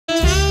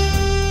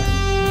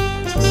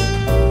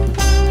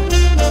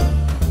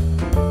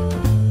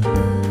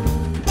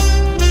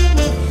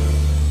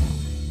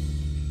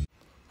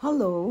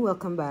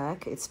welcome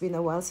back. It's been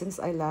a while since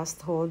I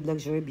last hauled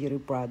luxury beauty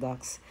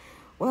products.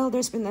 Well,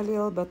 there's been a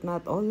little but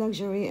not all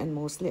luxury and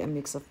mostly a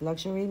mix of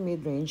luxury,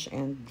 mid-range,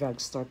 and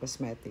drugstore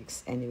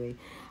cosmetics. Anyway,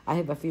 I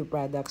have a few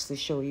products to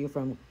show you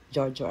from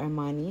Giorgio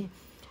Armani.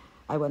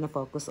 I want to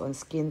focus on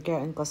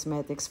skincare and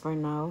cosmetics for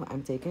now.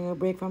 I'm taking a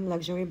break from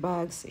luxury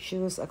bags,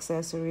 shoes,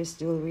 accessories,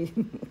 jewelry,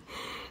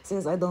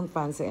 since I don't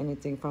fancy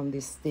anything from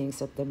these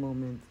things at the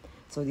moment.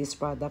 So these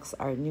products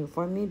are new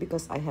for me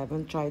because I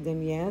haven't tried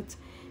them yet,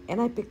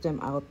 and I picked them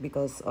out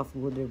because of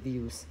good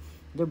reviews.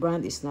 The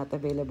brand is not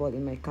available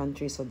in my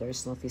country, so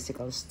there's no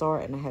physical store,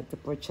 and I had to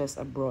purchase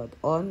abroad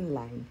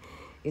online.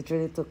 It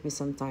really took me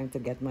some time to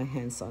get my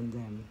hands on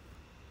them.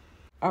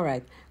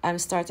 Alright, I'm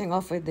starting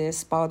off with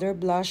this powder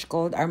blush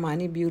called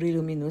Armani Beauty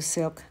Luminous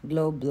Silk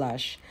Glow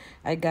Blush.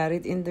 I got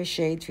it in the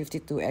shade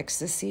 52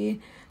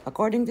 Ecstasy.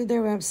 According to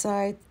their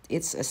website,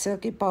 it's a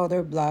silky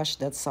powder blush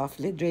that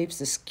softly drapes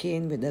the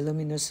skin with a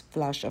luminous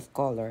flash of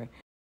color.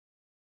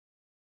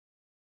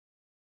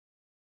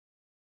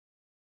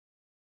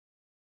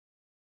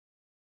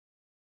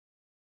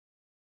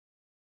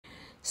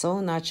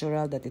 So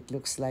natural that it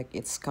looks like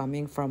it's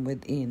coming from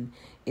within.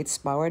 It's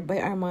powered by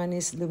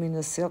Armani's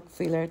Luminous Silk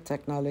Filler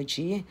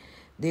technology.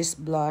 This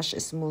blush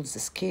smooths the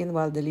skin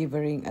while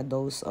delivering a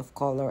dose of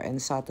color and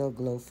subtle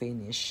glow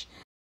finish.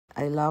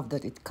 I love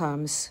that it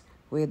comes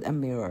with a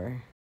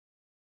mirror.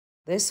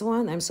 This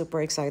one I'm super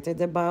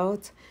excited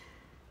about.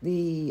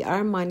 The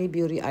Armani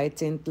Beauty Eye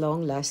Tint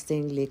Long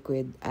Lasting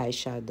Liquid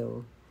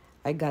Eyeshadow.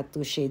 I got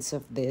two shades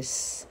of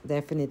this.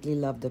 Definitely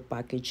love the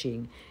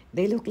packaging.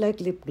 They look like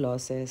lip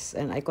glosses,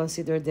 and I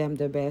consider them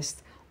the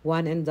best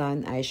one and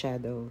done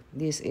eyeshadow.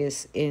 This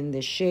is in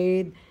the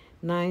shade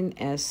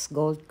 9S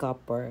Gold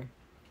Copper.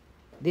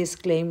 These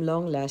claim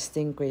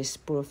long-lasting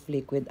grease-proof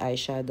liquid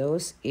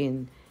eyeshadows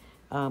in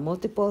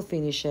multiple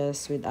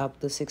finishes with up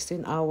to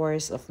 16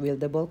 hours of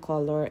wieldable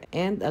color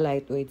and a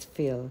lightweight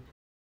feel.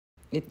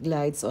 It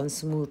glides on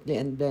smoothly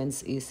and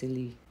blends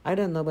easily. I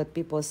don't know, but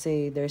people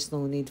say there's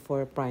no need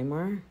for a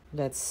primer.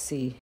 Let's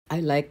see. I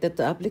like that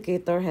the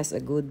applicator has a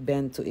good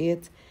bend to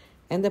it,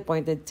 and the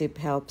pointed tip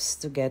helps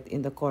to get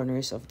in the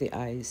corners of the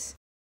eyes.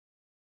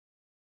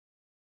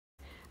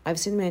 I've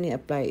seen many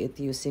apply it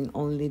using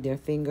only their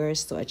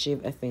fingers to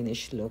achieve a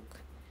finished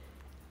look.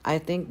 I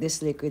think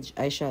these liquid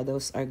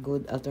eyeshadows are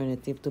good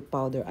alternative to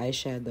powder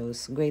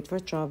eyeshadows. Great for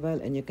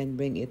travel, and you can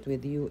bring it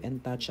with you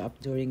and touch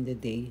up during the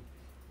day.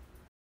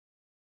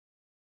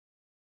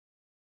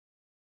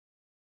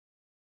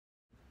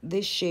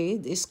 This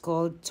shade is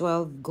called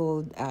 12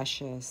 Gold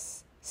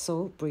Ashes.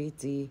 So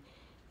pretty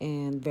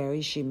and very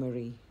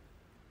shimmery.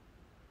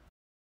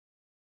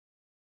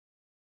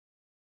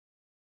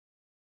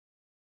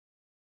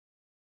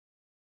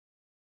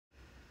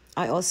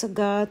 I also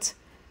got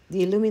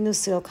the Luminous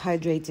Silk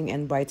Hydrating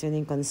and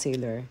Brightening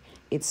Concealer.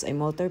 It's a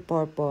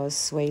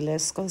multi-purpose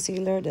waveless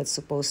concealer that's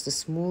supposed to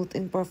smooth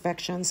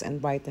imperfections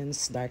and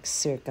brightens dark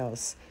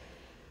circles.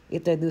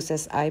 It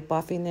reduces eye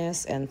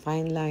puffiness and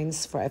fine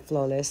lines for a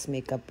flawless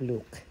makeup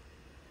look.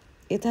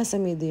 It has a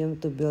medium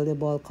to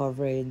buildable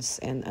coverage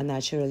and a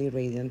naturally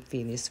radiant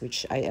finish,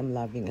 which I am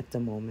loving at the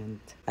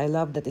moment. I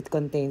love that it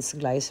contains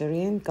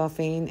glycerin,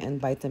 caffeine, and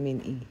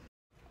vitamin E.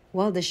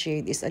 Well, the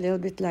shade is a little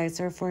bit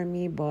lighter for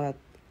me, but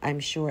I'm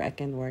sure I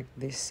can work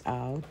this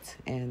out,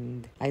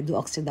 and I do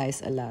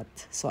oxidize a lot,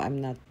 so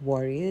I'm not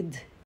worried.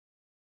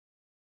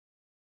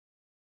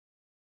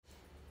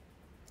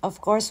 Of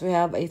course, we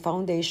have a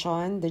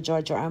foundation, the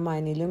Giorgio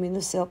Armani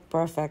Luminous Silk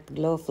Perfect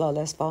Glow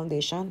Flawless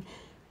Foundation,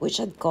 which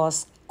had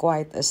cost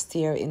quite a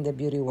steer in the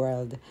beauty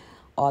world.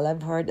 All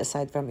I've heard,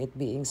 aside from it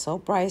being so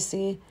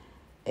pricey,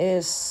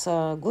 is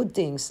good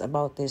things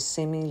about this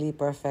seemingly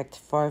perfect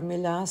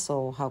formula,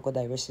 so how could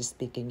I resist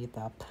picking it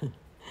up?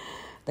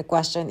 The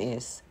question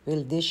is,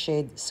 will this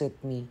shade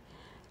suit me?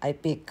 I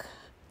pick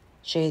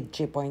shade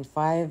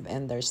 3.5,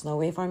 and there's no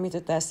way for me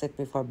to test it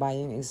before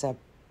buying except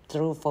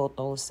through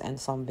photos and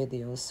some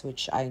videos,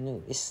 which I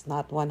knew is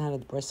not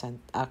 100%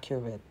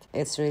 accurate.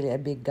 It's really a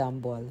big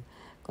gamble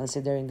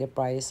considering the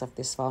price of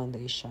this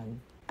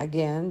foundation.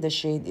 Again, the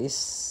shade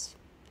is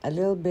a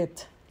little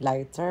bit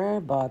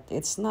lighter, but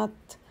it's not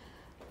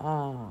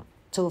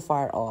too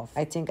far off.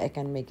 I think I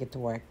can make it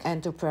work.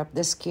 And to prep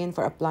the skin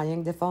for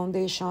applying the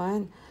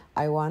foundation,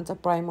 I want a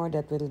primer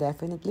that will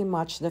definitely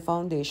match the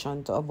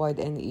foundation to avoid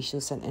any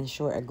issues and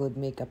ensure a good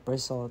makeup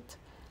result.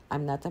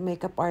 I'm not a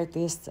makeup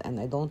artist, and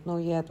I don't know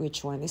yet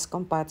which one is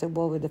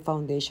compatible with the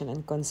foundation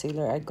and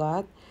concealer I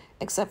got,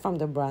 except from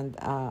the brand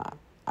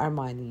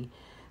Armani.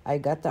 I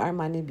got the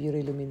Armani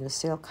Beauty Luminous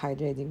Silk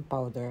Hydrating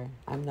Powder.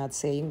 I'm not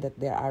saying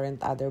that there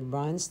aren't other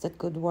brands that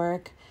could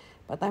work,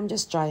 but I'm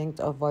just trying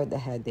to avoid a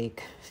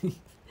headache.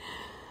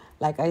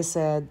 Like I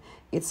said,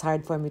 it's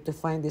hard for me to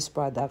find these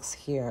products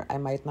here. I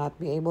might not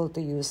be able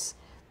to use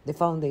the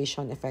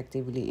foundation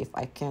effectively if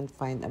I can't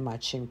find a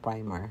matching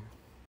primer.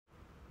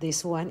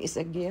 This one is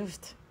a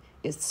gift.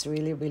 It's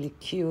really, really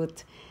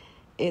cute.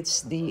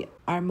 It's the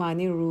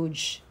Armani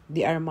Rouge,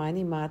 the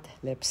Armani Matte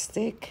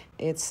Lipstick.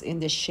 It's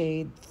in the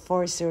shade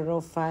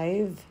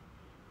 405.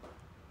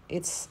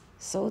 It's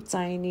So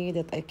tiny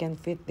that I can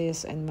fit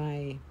this in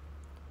my,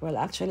 well,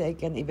 actually I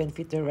can even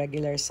fit the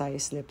regular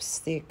size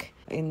lipstick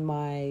in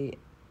my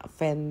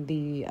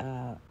Fendi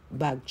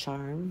bag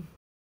charm.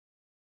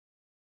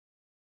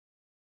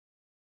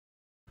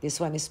 This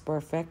one is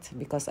perfect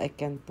because I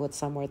can put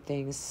some more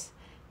things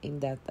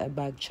in that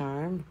bag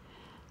charm.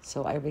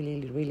 So I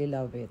really, really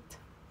love it.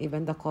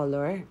 Even the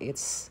color,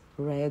 it's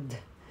red,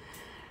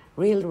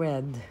 real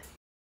red.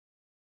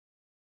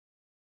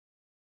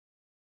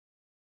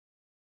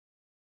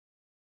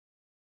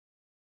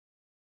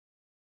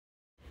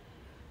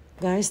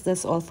 Guys,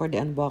 that's all for the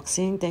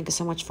unboxing. Thank you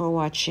so much for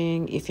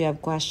watching. If you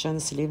have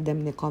questions, leave them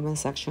in the comment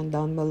section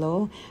down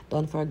below.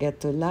 Don't forget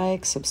to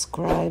like,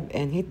 subscribe,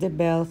 and hit the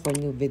bell for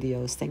new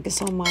videos. Thank you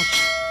so much.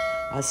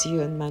 I'll see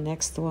you in my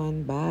next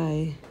one.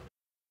 Bye.